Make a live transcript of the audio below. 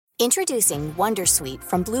Introducing Wondersuite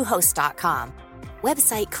from Bluehost.com.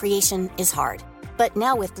 Website creation is hard, but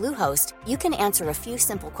now with Bluehost, you can answer a few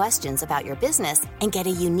simple questions about your business and get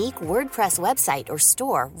a unique WordPress website or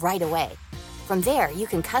store right away. From there, you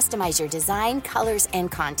can customize your design, colors,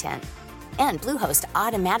 and content. And Bluehost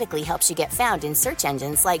automatically helps you get found in search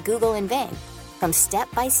engines like Google and Bing. From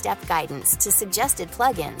step-by-step guidance to suggested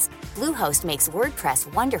plugins, Bluehost makes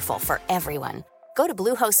WordPress wonderful for everyone. Go to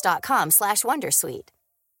bluehost.com/wondersuite.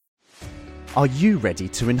 Are you ready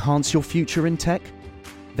to enhance your future in tech?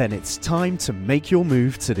 Then it's time to make your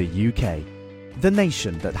move to the UK, the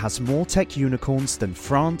nation that has more tech unicorns than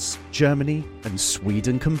France, Germany, and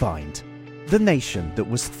Sweden combined. The nation that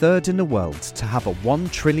was third in the world to have a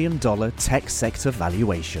 $1 trillion tech sector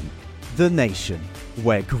valuation. The nation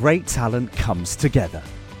where great talent comes together.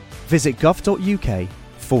 Visit gov.uk/great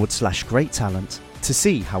talent to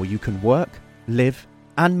see how you can work, live,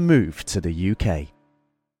 and move to the UK.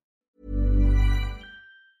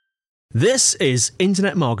 This is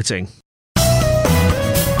Internet Marketing.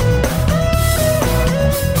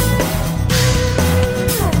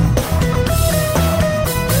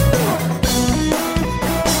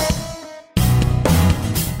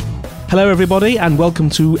 Hello everybody and welcome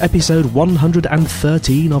to episode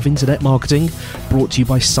 113 of Internet Marketing, brought to you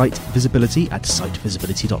by Site Visibility at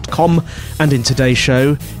sitevisibility.com. And in today's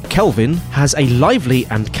show, Kelvin has a lively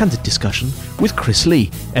and candid discussion with Chris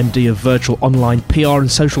Lee, MD of virtual online PR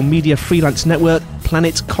and social media freelance network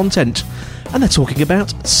Planet Content. And they're talking about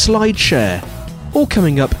Slideshare, all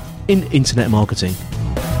coming up in Internet Marketing.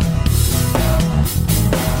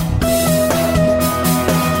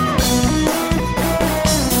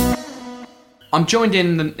 I'm joined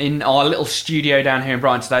in our little studio down here in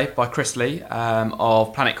Brighton today by Chris Lee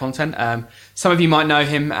of Planet Content. Some of you might know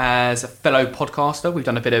him as a fellow podcaster. We've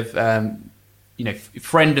done a bit of,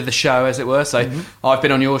 friend of the show, as it were. So I've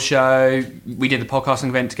been on your show. We did the podcasting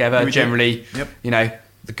event together.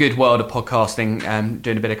 The good world of podcasting,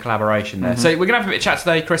 doing a bit of collaboration there. So we're going to have a bit of chat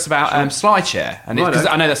today, Chris, about Slideshare. And because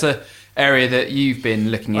I know that's an area that you've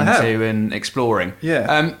been looking into and exploring.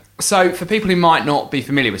 Yeah. So, for people who might not be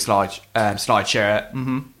familiar with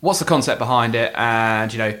Slideshare, what's the concept behind it,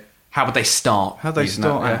 and how would they start? How they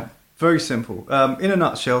start? Yeah. Very simple. In a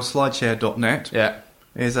nutshell, Slideshare.net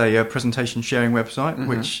is a presentation sharing website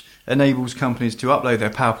which enables companies to upload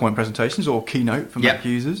their PowerPoint presentations or Keynote for Mac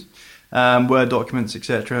users, Word documents,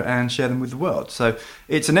 etc., and share them with the world. So,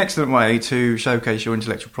 it's an excellent way to showcase your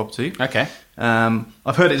intellectual property. Okay.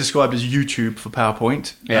 I've heard it described as YouTube for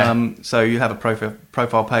PowerPoint. So you have a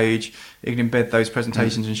profile page, you can embed those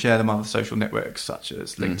presentations and share them on other social networks such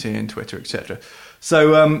as LinkedIn, Twitter, etc.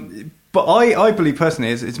 So, but I believe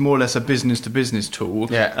personally it's more or less a business-to-business tool.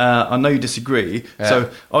 I know you disagree.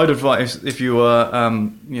 So I'd advise if you are,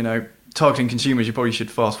 targeting consumers, you probably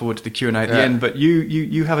should fast forward to the Q&A at the end. But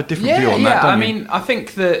you have a different view on that, don't you? I mean, I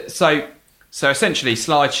think that So essentially,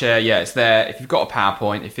 Slideshare, it's there. If you've got a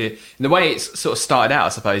PowerPoint, and the way it's sort of started out, I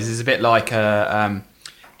suppose, is a bit like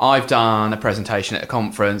I've done a presentation at a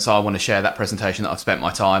conference. I want to share that presentation that I've spent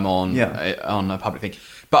my time on a public thing.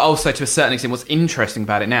 But also, to a certain extent, what's interesting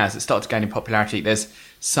about it now is it started gaining popularity. There's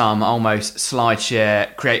some almost Slideshare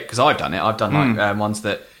because I've done it. I've done ones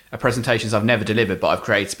that are presentations I've never delivered, but I've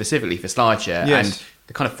created specifically for Slideshare. Yes. And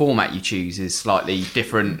the kind of format you choose is slightly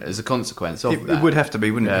different as a consequence of that. It would have to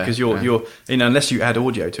be, wouldn't it? Because you're unless you add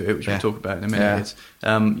audio to it, which we'll talk about in a minute,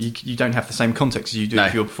 you don't have the same context as you do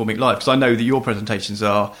if you're performing live. Because I know that your presentations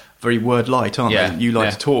are very word light, aren't they? You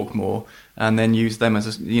like to talk more and then use them as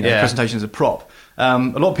a presentation as a prop. A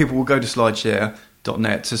lot of people will go to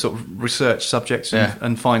Slideshare.net to sort of research subjects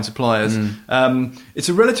and find suppliers. It's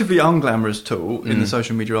a relatively unglamorous tool in the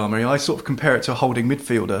social media armory. I sort of compare it to a holding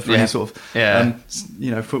midfielder for any sort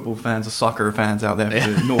of football fans or soccer fans out there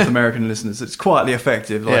for the North American listeners. It's quietly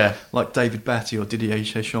effective, like David Batty or Didier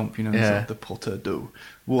Deschamps, like the Potter d'eau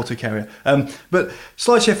water carrier. But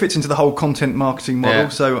Slideshare fits into the whole content marketing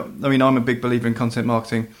model. So, I mean, I'm a big believer in content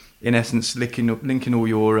marketing. In essence, linking all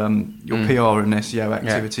your PR and SEO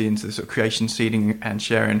activity into the sort of creation, seeding, and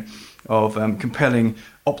sharing of compelling,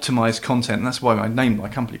 optimized content. And that's why I named my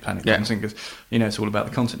company Planet Content, because it's all about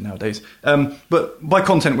the content nowadays. But by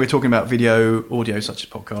content, we're talking about video, audio, such as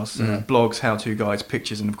podcasts, blogs, how-to guides,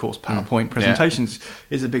 pictures, and of course PowerPoint presentations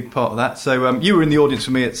is a big part of that. So you were in the audience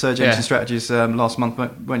for me at Sir Jameson Strategies last month,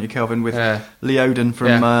 weren't you, Kelvin? With Lee Oden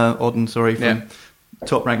from from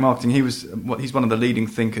Top Rank Marketing. He's one of the leading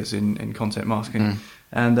thinkers in content marketing,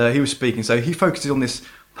 and he was speaking. So he focuses on this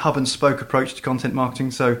hub and spoke approach to content marketing.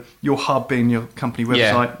 So your hub being your company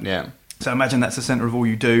website. So imagine that's the centre of all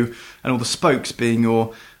you do, and all the spokes being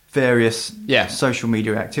your various social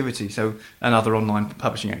media activities, and other online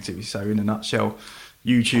publishing activities. So in a nutshell,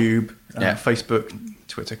 YouTube, Facebook,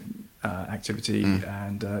 Twitter activity,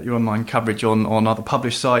 and your online coverage on other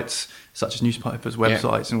published sites such as newspapers,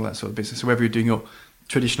 websites, and all that sort of business. So whether you're doing your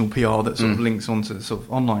traditional PR that sort of links onto the sort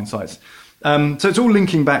of online sites. So it's all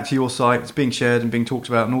linking back to your site, it's being shared and being talked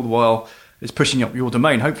about, and all the while it's pushing up your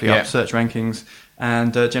domain, hopefully up search rankings,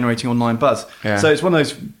 and generating online buzz. So it's one of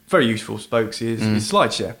those very useful spokes is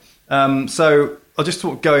Slideshare. So I'll just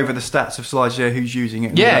sort of go over the stats of Slideshare, who's using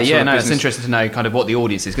it. It's interesting to know kind of what the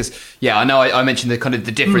audience is, because I know I mentioned the kind of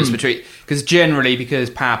the difference between, because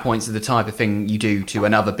PowerPoints are the type of thing you do to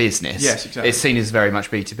another business. Yes, exactly. It's seen as very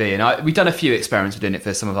much B2B, and we've done a few experiments with doing it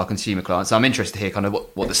for some of our consumer clients. So I'm interested to hear kind of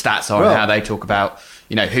what the stats are and how they talk about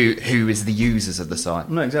who is the users of the site.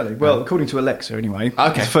 No, exactly. Well, according to Alexa, anyway.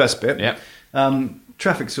 Okay. The first bit. Yeah.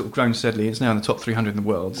 Traffic's sort of grown steadily. It's now in the top 300 in the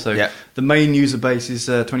world. So the main user base is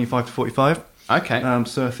 25 to 45. Okay.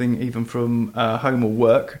 Surfing even from home or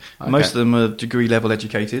work. Okay. Most of them are degree level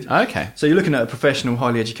educated. Okay. So you're looking at a professional,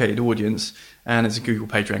 highly educated audience, and it's a Google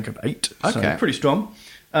page rank of 8. Okay. So pretty strong.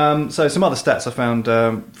 So some other stats I found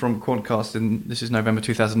from Quantcast, and this is November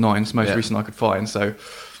 2009. It's the most recent I could find. So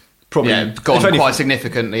probably gone quite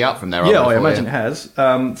significantly up from there. I imagine it has.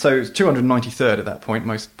 So it's 293rd at that point,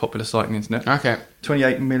 most popular site on the internet. Okay.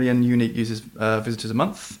 28 million unique users, visitors a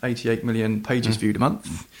month, 88 million pages viewed a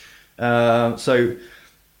month. So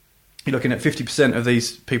you're looking at 50% of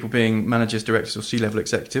these people being managers, directors or C-level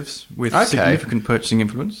executives with significant purchasing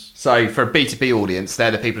influence. So for a B2B audience,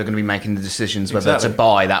 they're the people who are going to be making the decisions whether to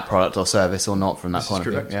buy that product or service or not from that point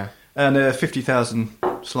of view. Yeah. And 50,000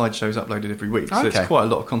 slideshows uploaded every week. So it's quite a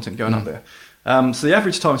lot of content going up there. So the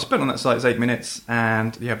average time spent on that site is 8 minutes,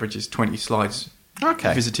 and the average is 20 slides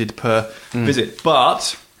visited per visit.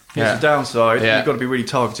 But here's the downside. You've got to be really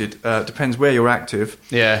targeted. Depends where you're active.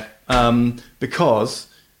 Yeah. Because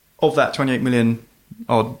of that 28 million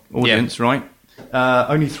odd audience, right?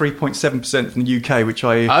 Only 3.7% from the UK, which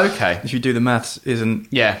if you do the maths,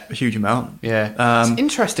 isn't a huge amount. Yeah, it's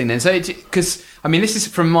interesting then. So, because this is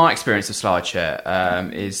from my experience of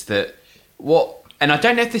Slideshare, is that and I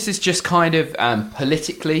don't know if this is just kind of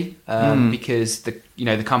politically, because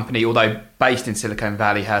the company, although based in Silicon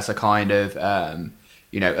Valley, has a kind of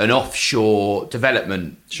an offshore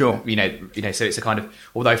development. Sure. So it's a kind of,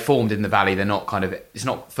 although formed in the Valley, it's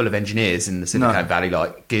not full of engineers in the Silicon Valley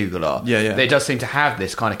like Google are. Yeah. It does seem to have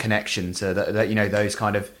this kind of connection to those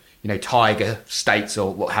kind of, tiger states,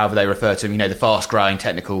 or however they refer to them, the fast growing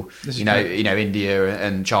technical, India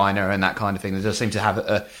and China and that kind of thing. There does seem to have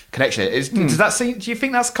a connection. Does that seem, do you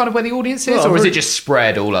think that's kind of where the audience is, or is it just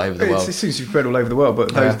spread all over the world? It seems to be spread all over the world,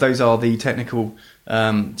 but those are the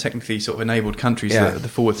technically sort of enabled countries, the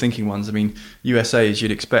forward-thinking ones. USA, as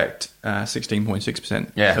you'd expect,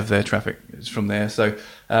 16.6% of their traffic is from there. So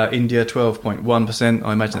India, 12.1%.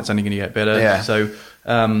 I imagine that's only going to get better. Yeah. So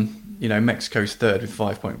Mexico's third with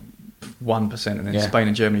 5.1%, and then Spain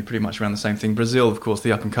and Germany pretty much around the same thing. Brazil, of course,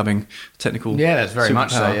 the up-and-coming technical that's very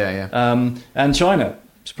much so, and China,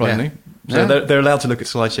 surprisingly. So they're allowed to look at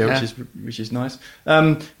Slideshare, which is nice.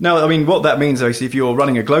 Now, what that means, though, is if you're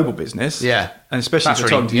running a global business, and especially if you're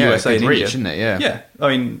talking to USA and India, isn't it?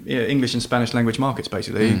 English and Spanish language markets,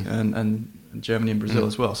 basically, and Germany and Brazil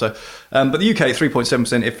as well. So, but the UK,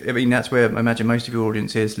 3.7%. That's where I imagine most of your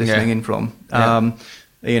audience is listening in from.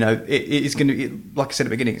 It's going to, like I said at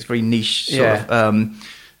the beginning, it's a very niche sort of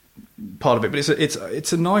part of it, but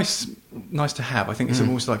it's a nice to have. I think it's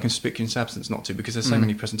almost like conspicuous absence not to, because there's so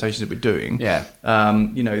many presentations that we're doing.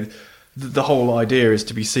 The whole idea is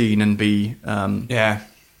to be seen and be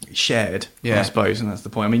shared, I suppose, and that's the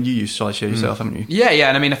point. You use Slideshare yourself, haven't you?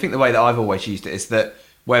 And I think the way that I've always used it is that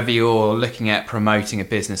whether you're looking at promoting a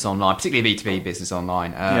business online, particularly a B2B business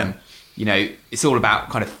online, it's all about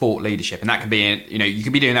kind of thought leadership, and that can be, you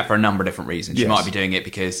can be doing that for a number of different reasons. You might be doing it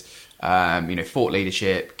because thought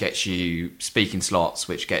leadership gets you speaking slots,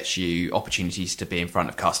 which gets you opportunities to be in front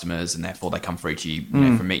of customers, and therefore they come through to you,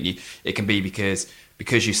 from meeting you. It can be because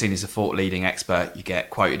you're seen as a thought leading expert, you get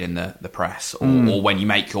quoted in the press, or when you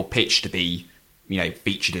make your pitch to be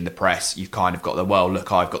featured in the press, you've kind of got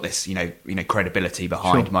I've got this credibility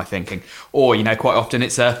behind my thinking. Or quite often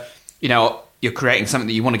it's you're creating something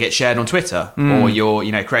that you want to get shared on Twitter, or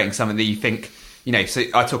you're creating something that you think, so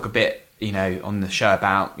I talk a bit on the show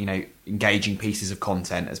about engaging pieces of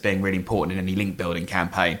content as being really important in any link building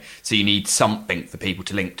campaign. So you need something for people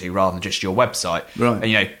to link to rather than just your website. Right.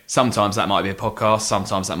 And sometimes that might be a podcast,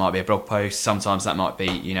 sometimes that might be a blog post, sometimes that might be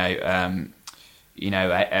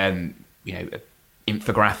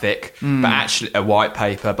infographic, but actually a white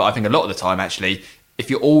paper. But I think a lot of the time, actually, if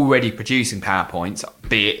you're already producing PowerPoints,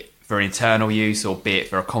 be it for internal use or be it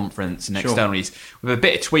for a conference and external use, with a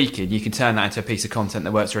bit of tweaking, you can turn that into a piece of content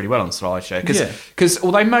that works really well on Slideshare. Because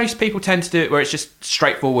although most people tend to do it where it's just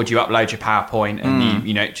straightforward, you upload your PowerPoint and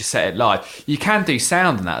you just set it live, you can do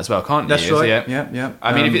sound in that as well, can't you? That's right. Yeah.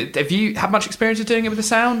 I mean, have you had much experience of doing it with the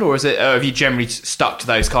sound, or have you generally stuck to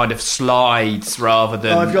those kind of slides rather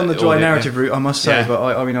than? I've gone the dry narrative route, I must say,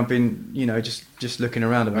 but I mean, I've been just looking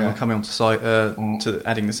around. I'm coming onto site to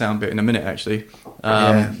adding the sound bit in a minute, actually,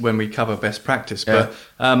 when we cover best practice. But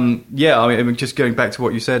I mean, just going back to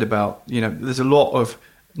what you said about, there's a lot of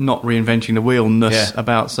not reinventing the wheel-ness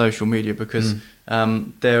about social media, because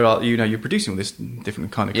there are, you're producing all this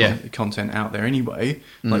different kind of content out there anyway,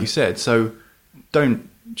 like you said. So don't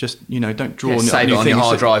just, don't draw save it on your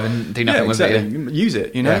hard drive and do nothing with it. Use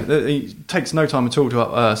it. It takes no time at all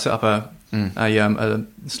to set up a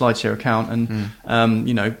Slideshare account and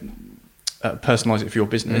personalize it for your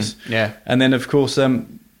business. And then of course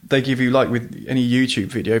they give you, like with any YouTube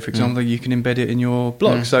video, for example, you can embed it in your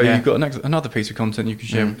blog, so you've got another piece of content you can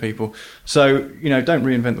share with people. So don't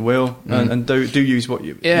reinvent the wheel, and do use what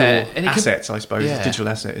your assets, I suppose, it's a digital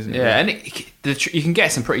asset, isn't it? And you can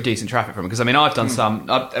get some pretty decent traffic from it, because I mean, I've done some.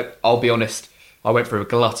 I'll be honest, I went through a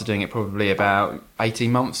glut of doing it probably about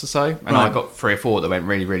 18 months or so, and I got 3 or 4 that went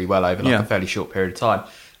really, really well over a fairly short period of time.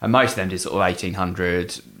 And most of them did sort of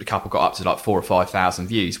 1,800. A couple got up to like 4,000 or 5,000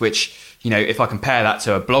 views, which, if I compare that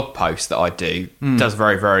to a blog post that I do, does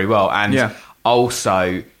very, very well. And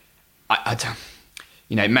also, I don't,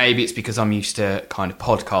 maybe it's because I'm used to kind of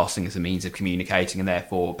podcasting as a means of communicating, and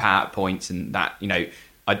therefore PowerPoints and that,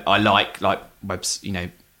 I like webs,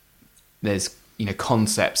 there's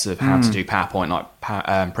concepts of how to do PowerPoint,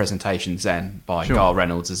 like Presentation Zen by Carl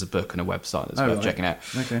Reynolds. There's a book and a website that's worth checking out.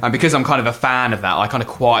 And because I'm kind of a fan of that, I kind of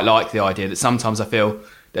quite like the idea that sometimes I feel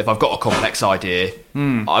that if I've got a complex idea,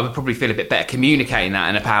 I would probably feel a bit better communicating that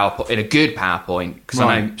in a good PowerPoint, because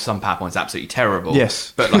I know some PowerPoint's absolutely terrible.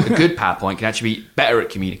 Yes. But like a good PowerPoint can actually be better at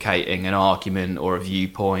communicating an argument or a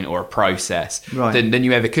viewpoint or a process than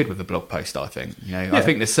you ever could with a blog post, I think. I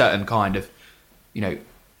think there's certain kind of,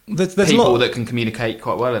 there's people that can communicate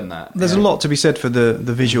quite well in that. There's a lot to be said for the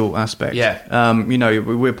visual aspect.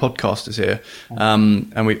 We're podcasters here,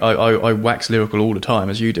 and I wax lyrical all the time,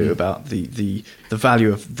 as you do, about the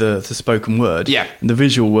value of the spoken word. And the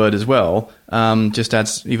visual word as well just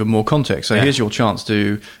adds even more context. So here's your chance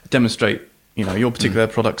to demonstrate your particular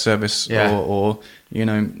product, service, or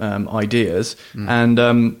ideas,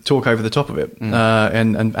 and talk over the top of it,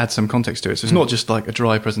 and add some context to it. So it's not just like a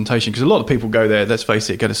dry presentation, because a lot of people go there, let's face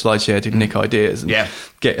it, go to Slideshare to nick ideas and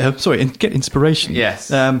get inspiration.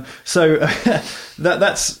 So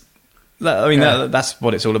that's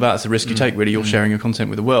what it's all about. It's the risk you take, really. You're sharing your content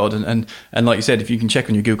with the world, and like you said, if you can check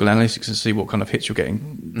on your Google Analytics and see what kind of hits you're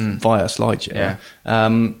getting via Slideshare,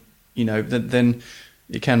 then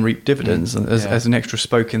it can reap dividends as an extra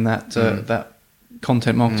spoke in that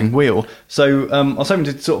content marketing wheel. So I was hoping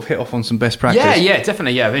to sort of hit off on some best practice.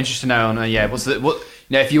 Definitely. I'm interested to know on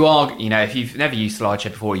if you are, if you've never used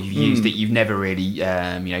Slideshare before, you've used it, you've never really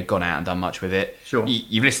gone out and done much with it. Sure.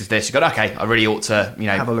 You've listened to this, you've gone, okay, I really ought to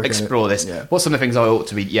have a look explore this. What's some of the things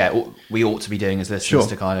we ought to be doing as listeners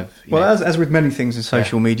to kind of as with many things in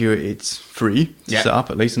social media, it's free to set up,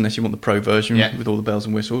 at least, unless you want the pro version with all the bells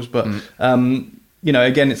and whistles. But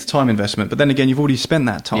again, it's a time investment, but then again, you've already spent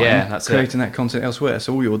that time creating that content elsewhere.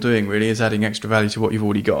 So all you're doing really is adding extra value to what you've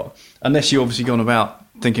already got. Unless you've obviously gone about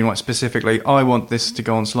thinking, right, specifically, I want this to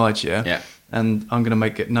go on Slideshare, and I'm going to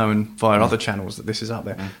make it known via other channels that this is up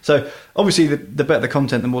there. So obviously, the better the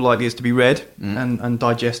content, the more likely it is to be read and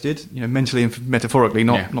digested, mentally and metaphorically,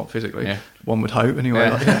 not physically. One would hope,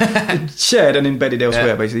 anyway. Shared and embedded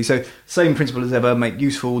elsewhere, basically. So same principle as ever: make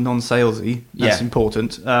useful, non-salesy. That's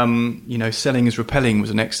important. Selling is repelling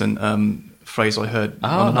was an excellent phrase I heard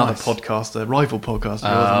on another podcast, a rival podcast,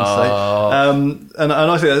 and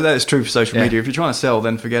I think that is true for social media. If you're trying to sell,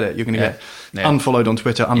 then forget it. You're going to get unfollowed on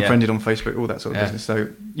Twitter, unfriended on Facebook, all that sort of business. So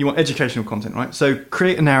you want educational content, right? So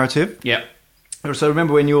create a narrative. So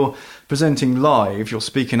remember, when you're presenting live, you're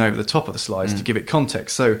speaking over the top of the slides to give it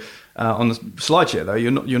context. So on the Slideshare, though,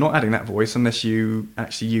 you're not adding that voice unless you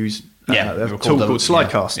actually use a tool called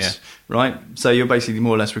Slidecasts, right? So you're basically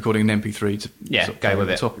more or less recording an MP3 to go with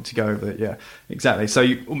the topic to go over it. Yeah, exactly. So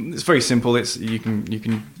it's very simple. You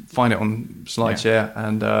can find it on Slideshare,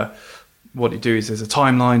 and what you do is there's a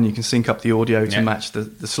timeline. You can sync up the audio to match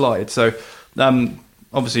the slide. So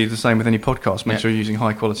obviously the same with any podcast. Make sure you're using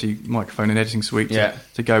high quality microphone and editing suite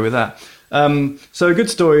to go with that. So a good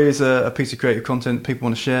story is a piece of creative content people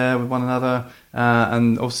want to share with one another,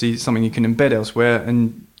 and obviously something you can embed elsewhere.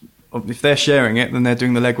 And if they're sharing it, then they're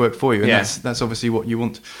doing the legwork for you, and that's obviously what you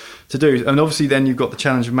want to do. And obviously, then you've got the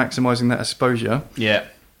challenge of maximising that exposure. Yeah.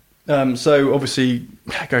 So obviously,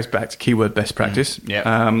 it goes back to keyword best practice.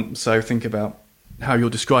 So think about how you're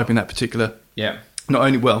describing that particular. Yeah. Not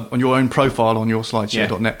only on your own profile on your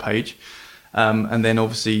slideshare.net page, and then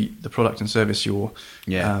obviously the product and service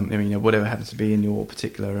whatever happens to be in your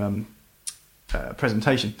particular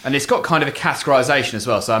presentation. And it's got kind of a categorization as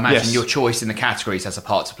well. So I imagine your choice in the categories has a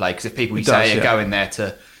part to play, because if people are going there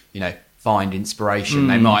to, find inspiration,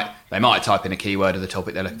 they might type in a keyword of the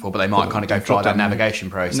topic they're looking for, but they might kind of go through that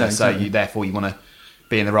navigation process. No, exactly. So you want to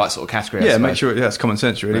be in the right sort of category. Yeah, make sure that's common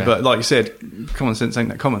sense, really. Yeah. But like you said, common sense ain't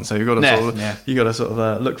that common. So you've got to sort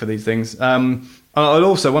of look for these things. I'd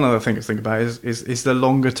also, one other thing to think about is the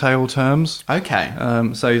longer tail terms. Okay.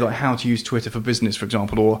 So like how to use Twitter for business, for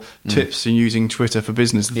example, or tips in using Twitter for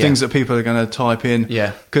business. The things that people are going to type in.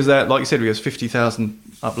 Yeah. Because like you said, we have 50,000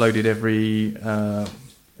 uploaded every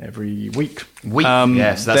week. So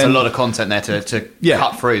that's a lot of content there to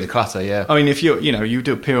cut through the clutter. Yeah. I mean, if you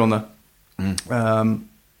do appear on the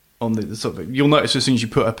sort of, you'll notice as soon as you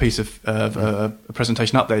put a piece of a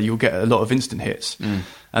presentation up there, you'll get a lot of instant hits,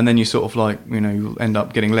 and then you sort of you'll end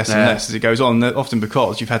up getting less and less as it goes on. Often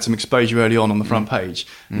because you've had some exposure early on the front page,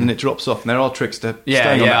 and then it drops off. And there are tricks to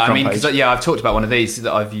staying on that front page. I've talked about one of these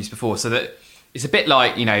that I've used before, so that it's a bit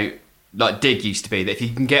like Dig used to be, that if you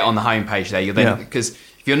can get on the homepage there, you'll then, because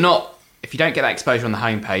if you don't get that exposure on the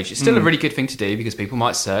homepage, it's still a really good thing to do, because people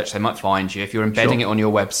might search, they might find you. If you're embedding it on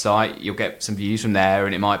your website, you'll get some views from there,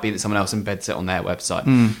 and it might be that someone else embeds it on their website.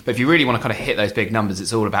 But if you really want to kind of hit those big numbers,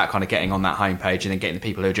 it's all about kind of getting on that homepage and then getting the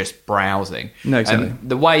people who are just browsing. No, exactly. And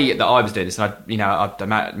the way that I was doing this, and I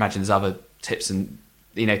imagine there's other tips, and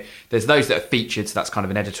there's those that are featured, so that's kind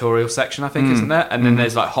of an editorial section, I think, isn't there? And then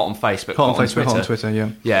there's like hut on Facebook, hot on Twitter,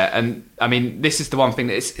 yeah. And I mean, this is the one thing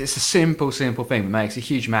that it's a simple thing that makes a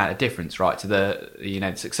huge amount of difference, right? To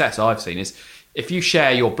the success I've seen is, if you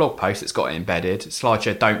share your blog post that's got it embedded,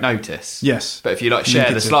 Slideshare don't notice. Yes. But if you share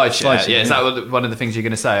the Slideshare, is that one of the things you're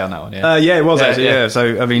going to say on that one? Yeah, it was actually. Yeah.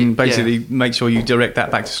 So I mean, basically, make sure you direct that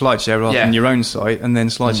back to Slideshare rather than your own site, and then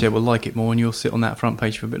Slideshare will like it more, and you'll sit on that front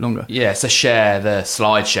page for a bit longer. Yeah. So share the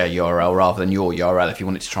Slideshare URL rather than your URL if you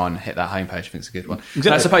wanted to try and hit that homepage. I think it's a good one.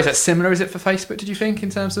 Exactly. And I suppose that's similar. Is it for Facebook? Did you think, in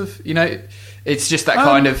terms of it's just that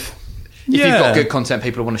kind of. If you've got good content,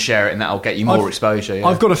 people want to share it, and that'll get you more exposure. Yeah.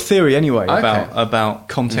 I've got a theory anyway about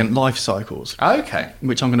content life cycles. Okay.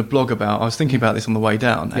 Which I'm going to blog about. I was thinking about this on the way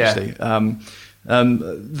down, actually.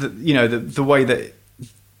 The way that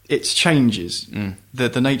it changes,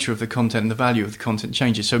 the nature of the content and the value of the content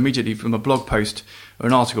changes. So immediately from a blog post or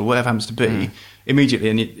an article, whatever happens to be,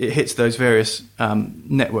 immediately, and it hits those various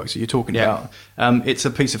networks that you're talking about. It's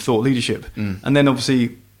a piece of thought leadership. And then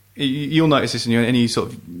obviously, you'll notice this in any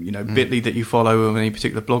sort of Bitly that you follow of any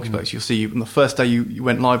particular blog space. You'll see on the first day you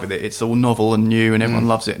went live with it, it's all novel and new, and everyone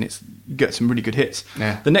loves it, and you get some really good hits.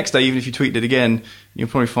 The next day, even if you tweet it again, you'll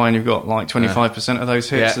probably find you've got like 25% of those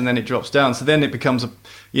hits, and then it drops down. So then it becomes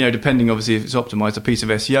depending obviously if it's optimized, a piece of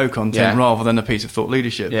SEO content rather than a piece of thought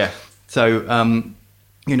leadership. So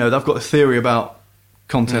I've got a theory about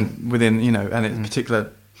content within and its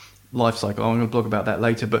particular life cycle. I'm going to blog about that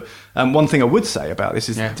later, but one thing I would say about this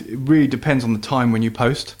is it really depends on the time when you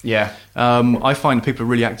post. I find people are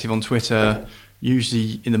really active on Twitter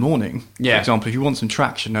usually in the morning. For example, if you want some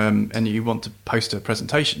traction and you want to post a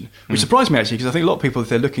presentation, which surprised me actually, because I think a lot of people, if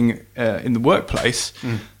they're looking in the workplace,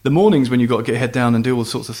 the mornings when you've got to get your head down and do all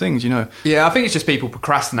sorts of things, Yeah, I think it's just people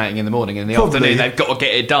procrastinating in the morning, and in the afternoon they've got to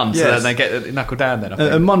get it done, so then they get it knuckled down then.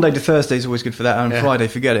 And Monday to Thursday is always good for that, and Friday,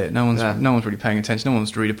 forget it. No one's really paying attention. No one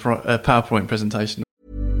wants to read a PowerPoint presentation.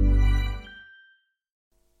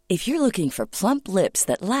 If you're looking for plump lips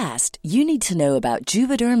that last, you need to know about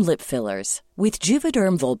Juvederm lip fillers. With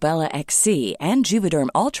Juvederm Volbella XC and Juvederm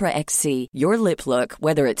Ultra XC, your lip look,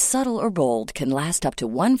 whether it's subtle or bold, can last up to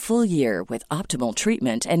 1 full year with optimal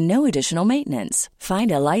treatment and no additional maintenance.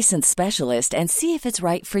 Find a licensed specialist and see if it's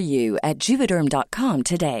right for you at Juvederm.com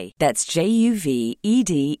today. That's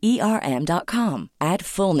JUVEDERM.com. Add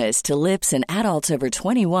fullness to lips in adults over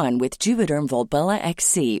 21 with Juvederm Volbella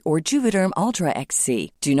XC or Juvederm Ultra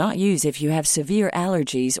XC. Do not use if you have severe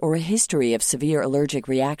allergies or a history of severe allergic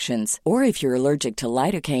reactions, or if if you're allergic to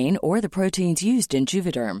lidocaine or the proteins used in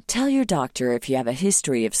Juvederm. Tell your doctor if you have a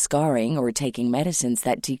history of scarring or taking medicines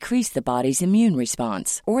that decrease the body's immune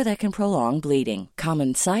response or that can prolong bleeding.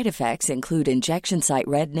 Common side effects include injection site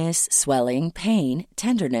redness, swelling, pain,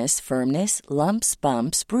 tenderness, firmness, lumps,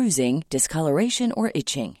 bumps, bruising, discoloration, or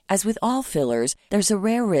itching. As with all fillers, there's a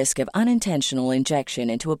rare risk of unintentional injection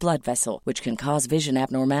into a blood vessel, which can cause vision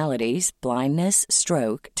abnormalities, blindness,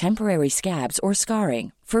 stroke, temporary scabs, or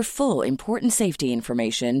scarring. For full, important safety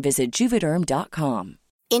information, visit Juvederm.com.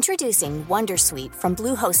 Introducing Wondersuite from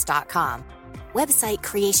Bluehost.com. Website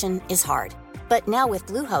creation is hard, but now with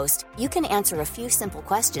Bluehost, you can answer a few simple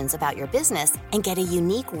questions about your business and get a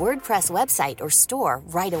unique WordPress website or store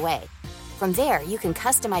right away. From there, you can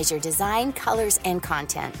customize your design, colors, and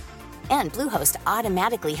content. And Bluehost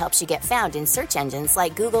automatically helps you get found in search engines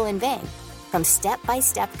like Google and Bing. From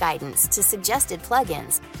step-by-step guidance to suggested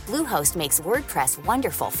plugins, Bluehost makes WordPress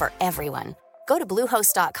wonderful for everyone. Go to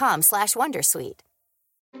bluehost.com/wondersuite.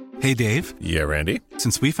 Hey, Dave. Yeah, Randy.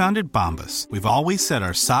 Since we founded Bombas, we've always said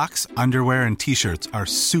our socks, underwear, and T-shirts are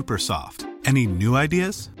super soft. Any new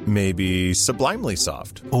ideas? Maybe sublimely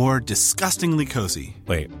soft. Or disgustingly cozy.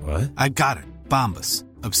 Wait, what? I got it. Bombas.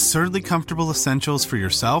 Absurdly comfortable essentials for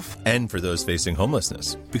yourself and for those facing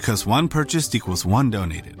homelessness. Because one purchased equals one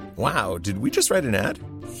donated. Wow, did we just write an ad?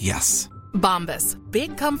 Yes. Bombas.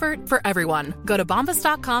 Big comfort for everyone. Go to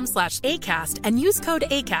bombas.com/ACAST and use code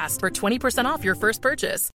ACAST for 20% off your first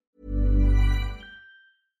purchase.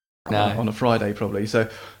 On a Friday, probably. So,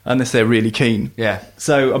 unless they're really keen. Yeah.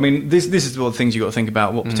 So, I mean, this is one of the things you've got to think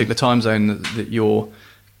about, what particular time zone that your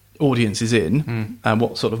audience is in and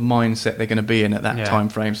what sort of mindset they're going to be in at that time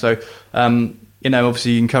frame. So,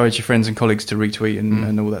 obviously you encourage your friends and colleagues to retweet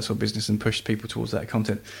and all that sort of business and push people towards that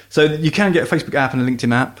content. So you can get a Facebook app and a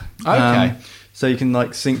LinkedIn app. Okay. So you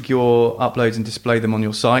can sync your uploads and display them on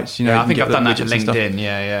your sites. I think I've done that to LinkedIn.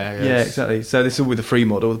 Yeah, exactly. So this is all with the free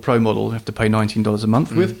model. The pro model you have to pay $19 a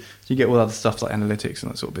month with. So you get all other stuff like analytics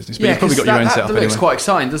and that sort of business. But you've probably got your own setup anyway. That looks quite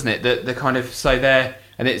exciting, doesn't it? The kind of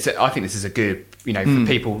and it's. I think this is a good for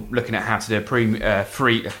people looking at how to do a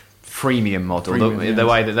freemium model. The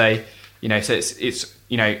way that they so it's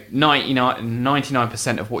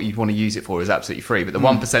 99% of what you'd want to use it for is absolutely free, but the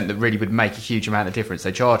 1% that really would make a huge amount of difference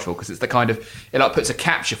they charge for, because it's the kind of it puts a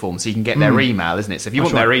capture form so you can get their email, isn't it? So if you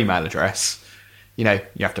want their email address, you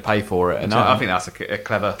have to pay for it, and I think that's a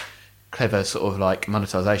clever sort of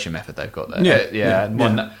monetization method they've got there.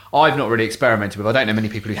 One that I've not really experimented with. I don't know many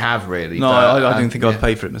people who have really. No, I don't think I'd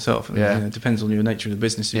pay for it myself. It depends on your nature of the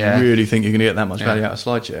business. If you really think you're going to get that much value out of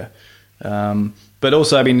SlideShare. But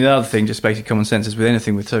also, the other thing, just basic common sense, is with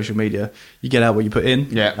anything with social media, you get out what you put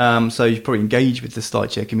in. So you probably engage with the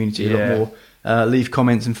SlideShare community a lot more. Leave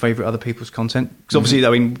comments and favourite other people's content. Because obviously,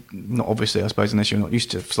 not obviously, I suppose, unless you're not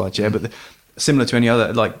used to SlideShare, but similar to any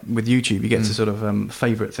other, like with YouTube, you get to sort of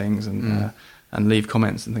favourite things and leave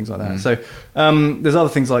comments and things like that. So there's other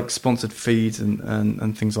things like sponsored feeds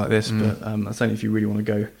and things like this, but that's only if you really want to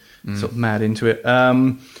go sort of mad into it.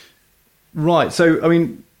 Right, so,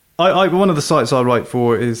 I one of the sites I write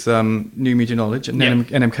for is New Media Knowledge at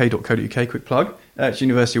nmk.co.uk. Quick plug. It's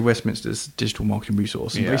University of Westminster's digital marketing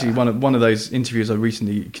resource. And basically, one of those interviews I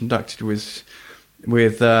recently conducted was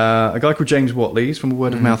with a guy called James Watley. He's from a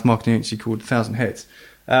word of mouth marketing agency called 1,000 Heads.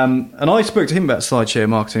 And I spoke to him about SlideShare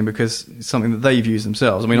marketing because it's something that they've used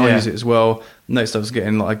themselves. I use it as well. Noticed I was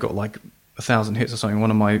getting I got 1,000 hits or something.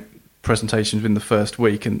 One of my presentations in the first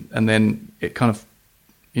week, and then it kind of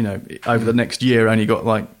over the next year only got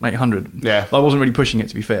 800. I wasn't really pushing it,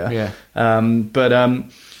 to be fair. But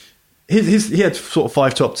he had sort of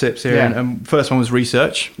 5 top tips here, and first one was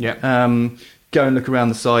research. Go and look around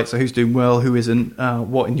the site. So who's doing well, who isn't,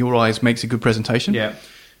 what in your eyes makes a good presentation.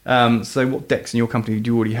 So what decks in your company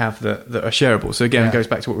do you already have that are shareable? So again, it goes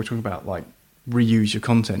back to what we were talking about, reuse your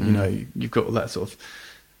content. You've got all that sort of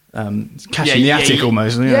cash in the attic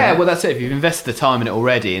almost. Well, that's it. If you've invested the time in it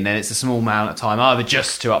already, and then it's a small amount of time either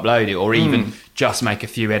just to upload it or even just make a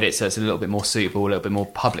few edits so it's a little bit more suitable, a little bit more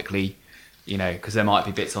publicly, because there might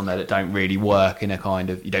be bits on there that don't really work in a kind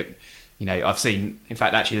of I've seen, in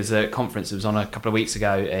fact, actually there's a conference that was on a couple of weeks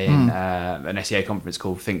ago in an SEO conference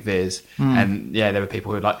called Think Viz, and there were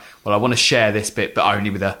people who were like, well, I want to share this bit but only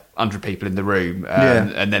with 100 people in the room,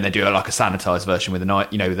 and then they do a sanitized version with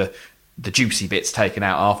the juicy bits taken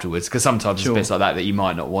out afterwards, because sometimes there's bits like that you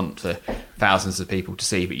might not want thousands of people to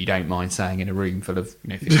see, but you don't mind saying in a room full of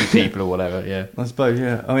 50 people or whatever. I suppose.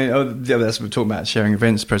 That's what we're talking about. Sharing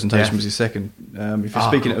events presentation was your second. If you're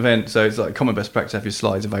speaking at an event, so it's common best practice to have your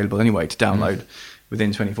slides available anyway to download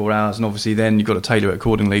within 24 hours, and obviously then you've got to tailor it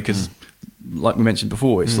accordingly, because like we mentioned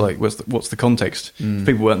before, it's like what's the context? If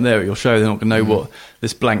people weren't there at your show, they're not going to know what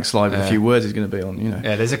this blank slide with a few words is going to be on.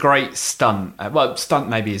 Yeah, there's a great stunt. Stunt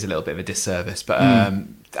maybe is a little bit of a disservice, but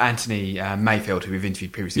Anthony Mayfield, who we've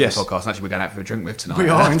interviewed previously on the podcast, and actually we're going out for a drink with tonight. We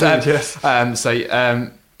are indeed, yes. I've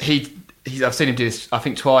seen him do this, I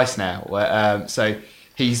think, twice now. Where,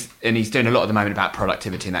 he's doing a lot at the moment about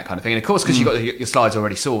productivity and that kind of thing. And of course, because you've got your slides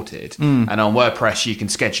already sorted, and on WordPress you can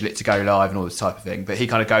schedule it to go live and all this type of thing. But he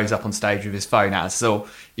kind of goes up on stage with his phone out and says,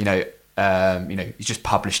 he's just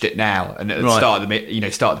published it now. And at the start of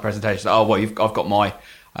the presentation, I've got my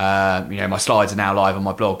my slides are now live on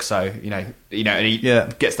my blog, so and he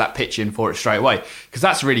gets that pitch in for it straight away, because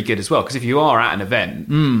that's really good as well. Because if you are at an event,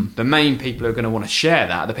 the main people who are going to want to share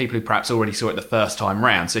that are the people who perhaps already saw it the first time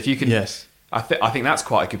round. So if you can, I think that's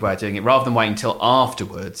quite a good way of doing it, rather than waiting until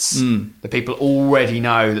afterwards. The people already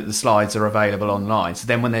know that the slides are available online. So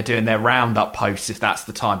then when they're doing their roundup posts, if that's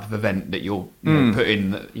the type of event that you're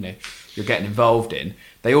putting, you're getting involved in,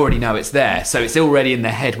 they already know it's there. So it's already in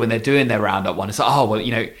their head when they're doing their roundup one. It's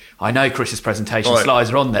like, I know Chris's presentation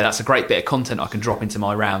slides are on there. That's a great bit of content I can drop into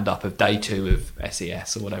my roundup of day 2 of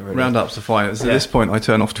SES or whatever. Roundups are fine. At this point, I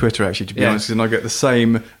turn off Twitter, actually, to be honest, and I get the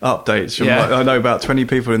same updates from, I know about 20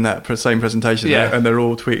 people in that same presentation, and they're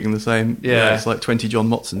all tweeting the same. Yeah. It's like 20 John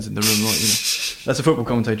Motsons in the room. That's a football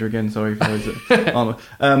commentator again, sorry for those that aren't.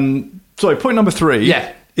 Sorry, point number 3.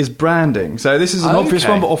 Yeah. Is branding. So this is an obvious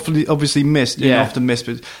one, but obviously missed, often missed.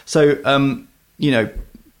 But so,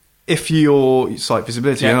 if your site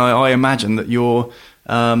visibility, and I imagine that your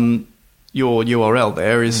URL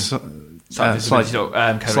there is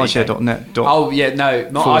slideshare.net. I've done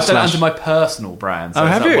it under my personal brand. So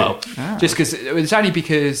have you? Just because it's only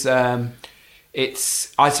because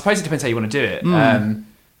it's. I suppose it depends how you want to do it.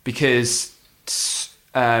 Because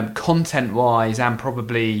content-wise and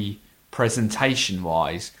probably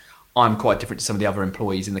presentation-wise, I'm quite different to some of the other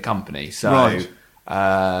employees in the company. So,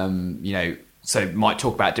 so might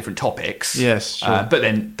talk about different topics. Yes, sure. But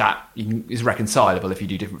then that is reconcilable if you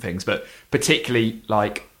do different things. But particularly,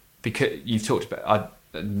 because you've talked about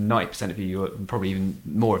 90% of you, probably even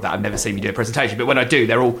more of that, I've never seen me do a presentation. But when I do,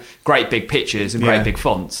 they're all great big pictures and great big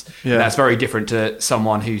fonts. Yeah. And that's very different to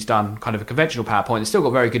someone who's done kind of a conventional PowerPoint. It's still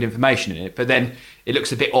got very good information in it, but then it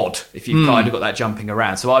looks a bit odd if you've kind of got that jumping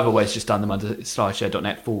around. So I've always just done them under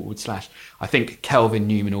slideshare.net / I think Kelvin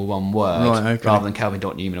Newman, all one word, rather than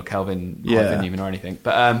Kelvin.Newman or Kelvin Newman or anything.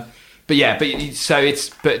 But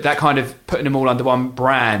that kind of putting them all under one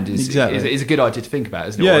brand is a good idea to think about,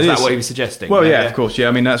 isn't it? Yeah, or is that what he was suggesting? Well, of course. Yeah,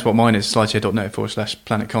 I mean, that's what mine is, slideshare.net /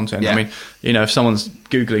 planet content. Yeah. I mean, if someone's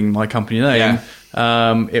Googling my company name,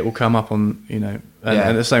 it will come up on,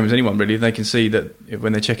 and the same as anyone really. They can see that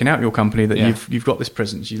when they're checking out your company that you've got this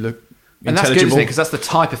presence, you look and that's good, isn't it? Because that's the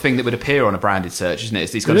type of thing that would appear on a branded search, isn't it?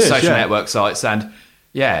 It's these kind of social network sites, and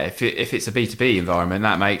if it's a B2B environment,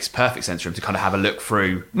 that makes perfect sense for them to kind of have a look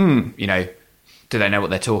through, do they know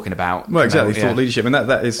what they're talking about? Well, exactly, thought leadership. And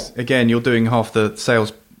that is, again, you're doing half the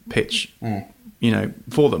sales pitch,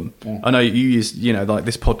 for them. I know you use, like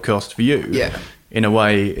this podcast for you, in a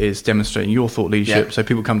way, is demonstrating your thought leadership. So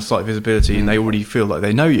people come to site visibility and they already feel like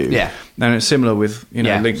they know you. Yeah. And it's similar with,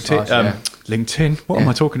 LinkedIn. LinkedIn? What am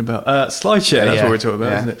I talking about? Slideshare, that's what we're talking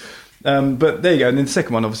about, isn't it? But there you go. And then the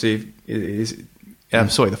second one, obviously, is...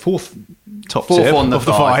 the fourth top tip of the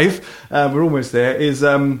 5. We're almost there. Is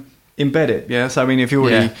embed it. Yeah. So I mean, if you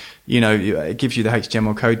already, it gives you the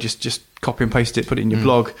HTML code. Just copy and paste it, put it in your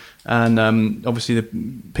blog, and obviously the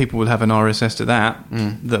people will have an RSS to that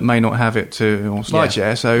may not have it to on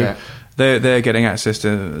SlideShare. So they're getting access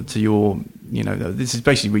to your. This is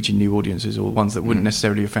basically reaching new audiences or ones that wouldn't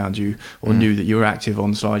necessarily have found you or knew that you were active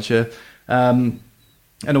on SlideShare.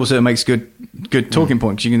 And also it makes good talking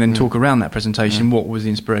points. You can then talk around that presentation, what was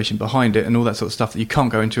the inspiration behind it, and all that sort of stuff that you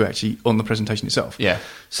can't go into actually on the presentation itself. Yeah.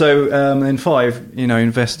 So then 5,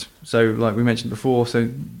 invest. So like we mentioned before, so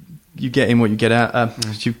you get in what you get out.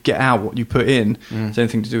 You get out what you put in. It's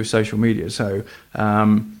anything to do with social media. So how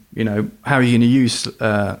are you going to use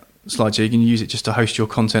Slideshare? You're going to use it just to host your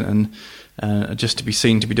content and just to be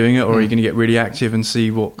seen to be doing it, or are you going to get really active and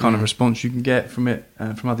see what kind of response you can get from it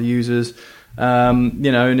from other users? And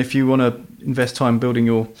if you want to invest time building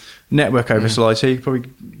your network over Slideshare, you probably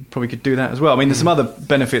could do that as well. I mean, there's some other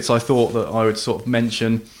benefits I thought that I would sort of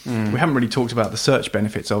mention. We haven't really talked about the search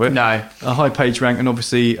benefits of it. No. A high page rank, and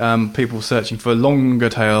obviously people searching for longer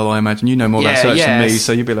tail, I imagine. You know more about search than me,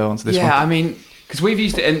 so you'll be able to answer this one. Yeah, I mean, because we've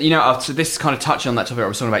used it, and so this is kind of touching on that topic I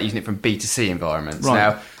was talking about, using it from B2C environments. Right.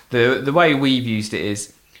 Now, the way we've used it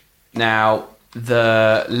is, now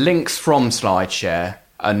the links from Slideshare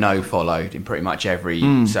are no followed in pretty much every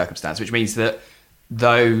circumstance, which means that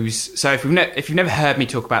those. So if you've never heard me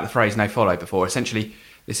talk about the phrase "no follow" before, essentially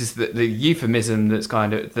this is the euphemism that's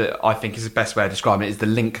kind of that I think is the best way of describing it is the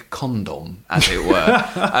link condom, as it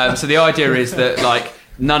were. So the idea is that like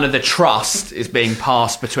none of the trust is being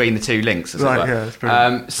passed between the two links, as it were. Yeah, that's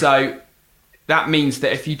brilliant. So that means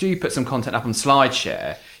that if you do put some content up on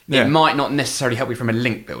Slideshare, it might not necessarily help you from a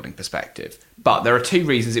link building perspective. But there are two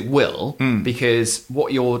reasons it will, because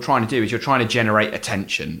what you're trying to do is you're trying to generate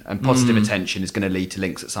attention, and positive attention is going to lead to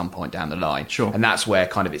links at some point down the line. Sure. And that's where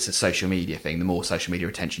kind of it's a social media thing. The more social media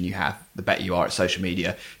attention you have, the better you are at social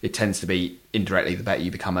media. It tends to be indirectly the better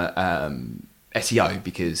you become a SEO,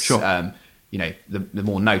 because the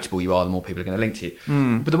more notable you are, the more people are going to link to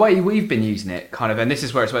you. But the way we've been using it, kind of, and this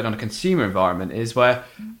is where it's worked on a consumer environment, is where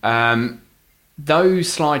those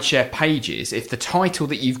Slideshare pages, if the title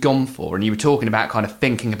that you've gone for, and you were talking about kind of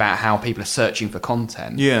thinking about how people are searching for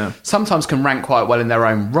content, sometimes can rank quite well in their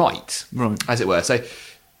own right, as it were. So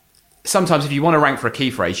sometimes if you want to rank for a key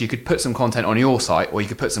phrase, you could put some content on your site, or you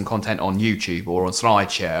could put some content on YouTube or on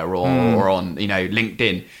Slideshare or on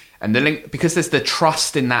LinkedIn. And the link, because there's the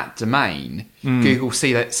trust in that domain, Google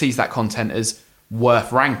sees that content as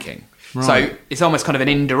worth ranking. Right. So it's almost kind of an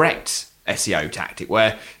indirect SEO tactic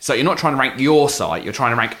where, so you're not trying to rank your site, you're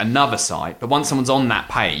trying to rank another site, but once someone's on that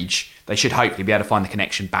page, they should hopefully be able to find the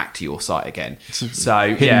connection back to your site again.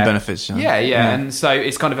 So hidden benefits. Yeah. And so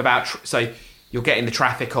it's kind of about, so you're getting the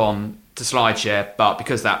traffic on to Slideshare, but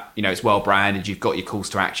because that, it's well branded, you've got your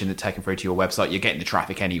calls to action that take them through to your website, you're getting the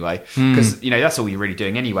traffic anyway, because that's all you're really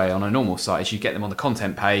doing anyway on a normal site, is you get them on the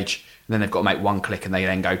content page, and then they've got to make one click and they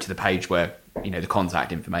then go to the page where the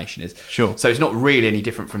contact information is. Sure. So it's not really any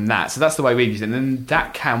different from that. So that's the way we use it, and then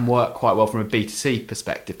that can work quite well from a B2C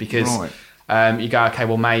perspective, because you go, okay,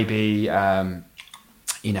 well maybe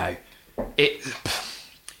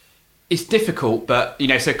it's difficult, but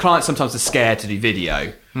so clients sometimes are scared to do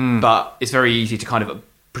video, but it's very easy to kind of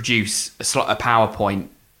produce a PowerPoint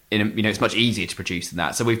it's much easier to produce than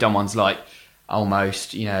that. So we've done ones like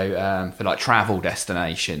almost for like travel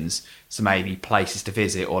destinations, so maybe places to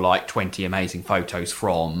visit, or like 20 amazing photos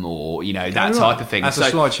from, or that type of thing. As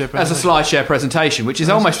a Slideshare presentation, which is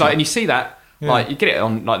almost like, and you see that like you get it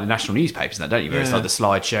on like the national newspapers and that, don't you, where it's like the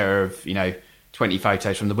Slideshare of 20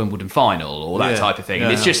 photos from the Wimbledon final or that type of thing.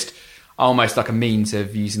 And it's just almost like a means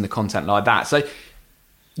of using the content like that. So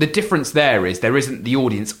the difference there is there isn't the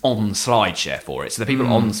audience on Slideshare for it. So the people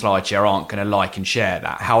on Slideshare aren't going to like and share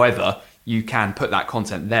that. However, you can put that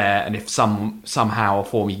content there, and if somehow or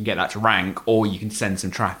form you can get that to rank, or you can send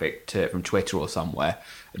some traffic to it from Twitter or somewhere,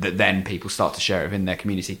 that then people start to share it within their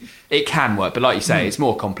community. It can work, but like you say, it's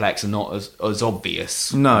more complex and not as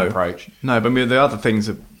obvious an approach. No, but I mean, the other things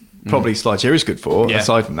that probably Slideshare is good for,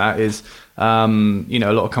 aside from that, is a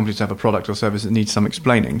lot of companies have a product or service that needs some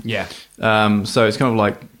explaining. So it's kind of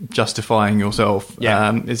like justifying yourself.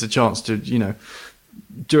 It's a chance to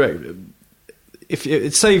direct. If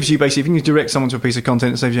it saves you, basically, if you can direct someone to a piece of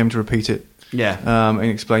content, it saves you having to repeat it. And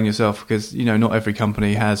explain yourself, because not every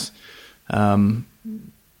company has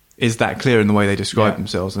is that clear in the way they describe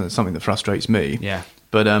themselves, and it's something that frustrates me.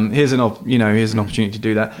 But here's an opportunity to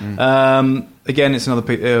do that. Again, it's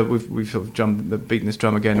another we've sort of beaten this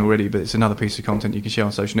drum again already, but it's another piece of content you can share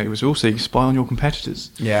on social networks. Also, you can spy on your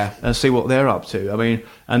competitors, see what they're up to. I mean,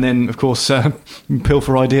 and then of course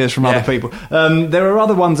pilfer ideas from other people. There are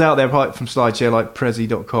other ones out there from Slideshare, like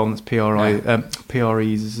Prezi.com. That's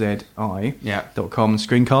Prezi.com,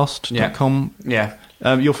 Screencast.com.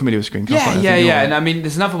 You're familiar with Screencast? And I mean,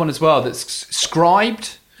 there's another one as well that's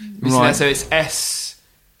Scribed. Right. So it's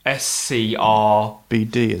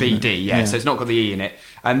SCRBD, so it's not got the E in it,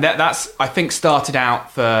 and that's I think started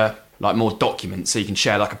out for like more documents, so you can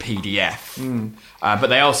share like a PDF. But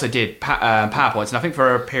they also did PowerPoints, and I think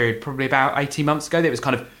for a period probably about 18 months ago, there was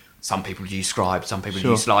kind of some people use Scribe, some people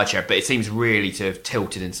use Slideshare, but it seems really to have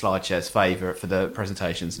tilted in Slideshare's favour for the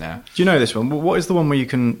presentations now. Do you know this one? What is the one where you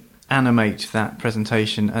can animate that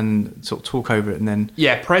presentation and sort of talk over it, and then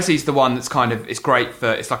Prezi's the one that's kind of, it's great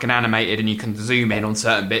for, it's like an animated, and you can zoom in on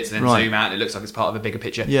certain bits and then zoom out, and it looks like it's part of a bigger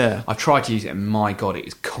picture. I've tried to use it, and my god, it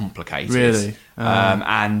is complicated. Really?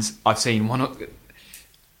 And I've seen one or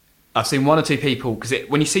two people, because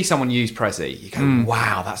when you see someone use Prezi, you go,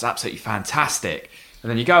 wow, that's absolutely fantastic, and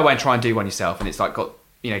then you go away and try and do one yourself, and it's like got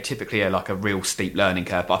typically a real steep learning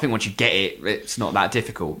curve. But I think once you get it, it's not that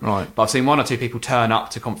difficult. Right. But I've seen one or two people turn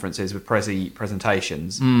up to conferences with Prezi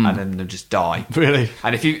presentations and then they just die. Really?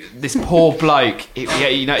 And this poor bloke, you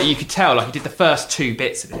could tell, he did the first two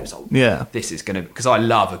bits of it. It was like, this is going to, because I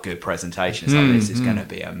love a good presentation. It's like, this is going to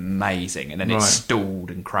be amazing. And then it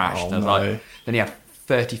stalled and crashed. And I was then he had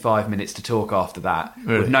 35 minutes to talk after that.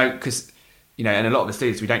 Really? Because and a lot of us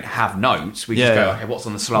do this, we don't have notes. We just go, okay, what's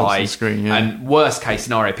on the slide? What's on the screen, And worst case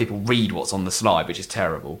scenario, people read what's on the slide, which is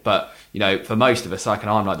terrible. But, for most of us,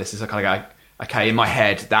 I'm like this, is I kind of go, okay, in my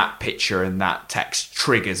head, that picture and that text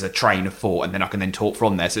triggers a train of thought, and then I can then talk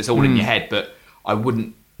from there. So it's all in your head, but I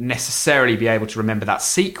wouldn't necessarily be able to remember that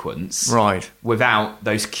sequence without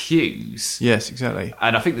those cues. Yes, exactly.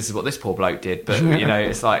 And I think this is what this poor bloke did, but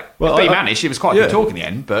it's like, but he managed. It was quite a good talk in the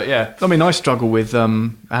end, but I mean, I struggle with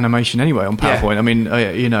animation anyway on PowerPoint. I mean,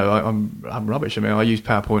 I'm rubbish. I mean, I use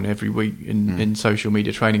PowerPoint every week in social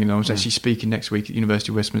media training, and I was actually speaking next week at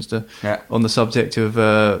University of Westminster on the subject of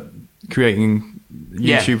creating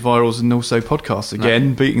YouTube virals and also podcasts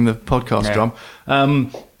again, beating the podcast drum.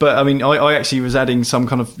 But I mean, I actually was adding some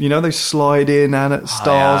kind of, those slide in and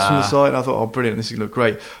stars from the side. And I thought, oh, brilliant, this is going to look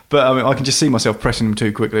great. But I mean, I can just see myself pressing them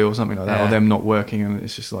too quickly or something like that, or them not working. And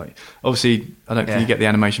it's just like, obviously, I don't think you get the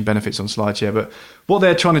animation benefits on Slideshare. But what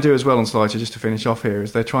they're trying to do as well on Slideshare, just to finish off here,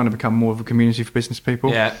 is they're trying to become more of a community for business people.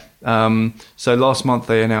 Yeah. So last month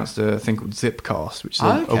they announced a thing called Zipcast, which is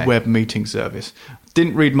a web meeting service.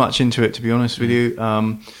 Didn't read much into it, to be honest with you.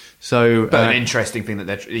 But an interesting thing that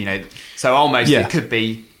they're, so almost it could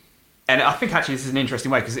be. And I think actually this is an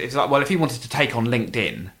interesting way, because it's like, well, if you wanted to take on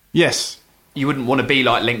LinkedIn, you wouldn't want to be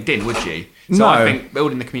like LinkedIn, would you? So I think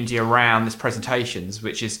building the community around this presentations,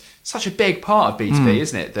 which is such a big part of B2B,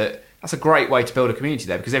 isn't it? That's a great way to build a community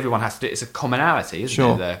there, because everyone has to do it. It's a commonality,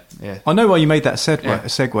 isn't it? There, I know why you made that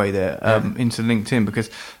segue there into LinkedIn, because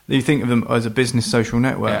you think of them as a business social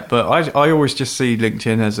network, but I always just see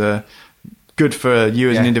LinkedIn as a good for you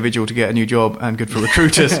as an individual to get a new job, and good for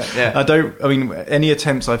recruiters. I mean, any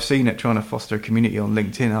attempts I've seen at trying to foster a community on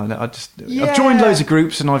LinkedIn, I've joined loads of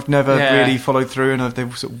groups and I've never really followed through, and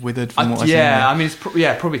they've sort of withered from what I've seen. I mean, it's probably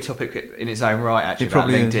a topic in its own right, actually, about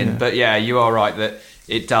LinkedIn. But you are right that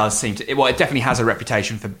it does seem to. It definitely has a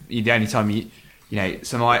reputation for the only time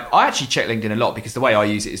So I actually check LinkedIn a lot, because the way I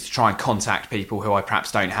use it is to try and contact people who I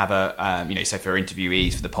perhaps don't have so for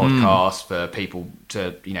interviewees for the podcast, for people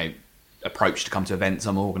to approach to come to events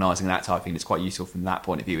I'm organising, that type of thing. It's quite useful from that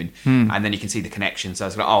point of view, and then you can see the connections. So I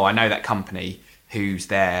was like, I know that company who's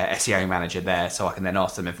their SEO manager there, so I can then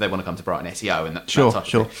ask them if they want to come to Brighton SEO and that type of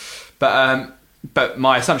thing. But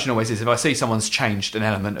my assumption always is, if I see someone's changed an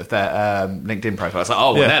element of their LinkedIn profile, it's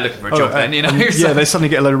like, they're looking for a job then, they suddenly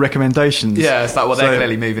get a load of recommendations. Yeah, it's like, they're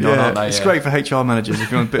clearly moving on, aren't they? It's great for HR managers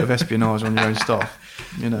if you want a bit of espionage on your own staff.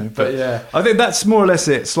 But I think that's more or less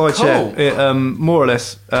it. Slideshare, cool. More or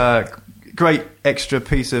less, great extra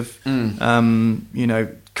piece of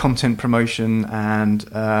content promotion and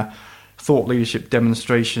thought leadership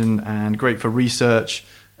demonstration, and great for research.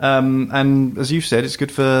 And as you've said, it's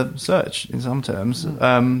good for search in some terms.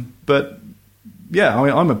 But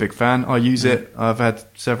I'm a big fan. I use it. I've had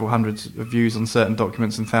several hundreds of views on certain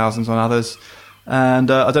documents and thousands on others. And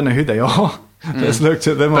I don't know who they are. Let's look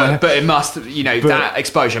at them. But it must, that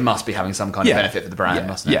exposure must be having some kind of benefit for the brand,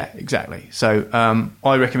 mustn't it? Yeah, exactly. So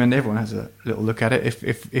I recommend everyone has a little look at it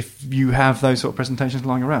if you have those sort of presentations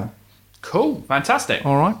lying around. Cool. Fantastic.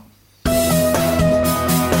 All right.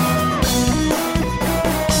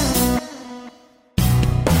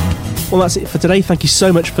 Well, that's it for today. Thank you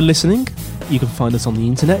so much for listening. You can find us on the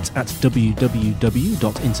internet at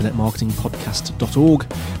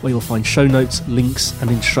www.internetmarketingpodcast.org, where you'll find show notes, links,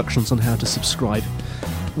 and instructions on how to subscribe.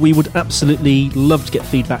 We would absolutely love to get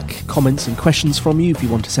feedback, comments, and questions from you. If you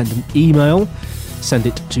want to send an email, send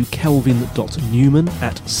it to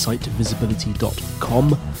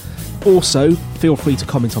kelvin.newman@sitevisibility.com. Also, feel free to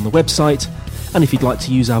comment on the website, and if you'd like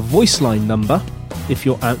to use our voice line number, if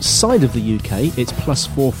you're outside of the UK, it's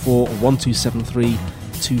 +44 1273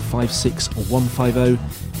 256 150.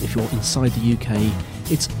 If you're inside the UK,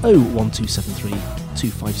 it's 01273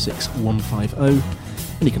 256 150.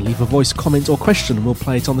 And you can leave a voice comment or question and we'll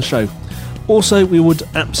play it on the show. Also, we would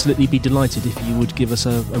absolutely be delighted if you would give us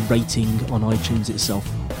a rating on iTunes itself.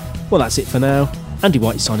 Well, that's it for now. Andy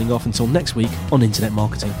White signing off until next week on Internet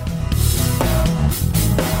Marketing.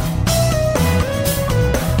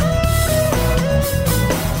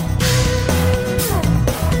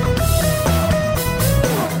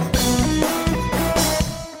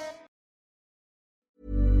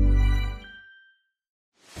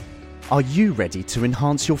 Are you ready to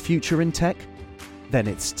enhance your future in tech? Then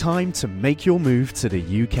it's time to make your move to the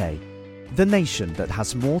UK, the nation that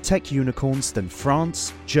has more tech unicorns than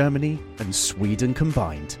France, Germany, and Sweden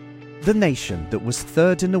combined. The nation that was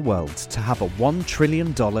third in the world to have a $1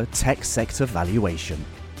 trillion tech sector valuation.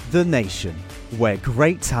 The nation where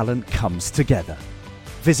great talent comes together.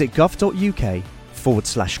 Visit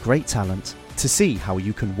gov.uk/great talent to see how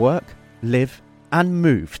you can work, live, and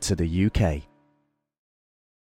move to the UK.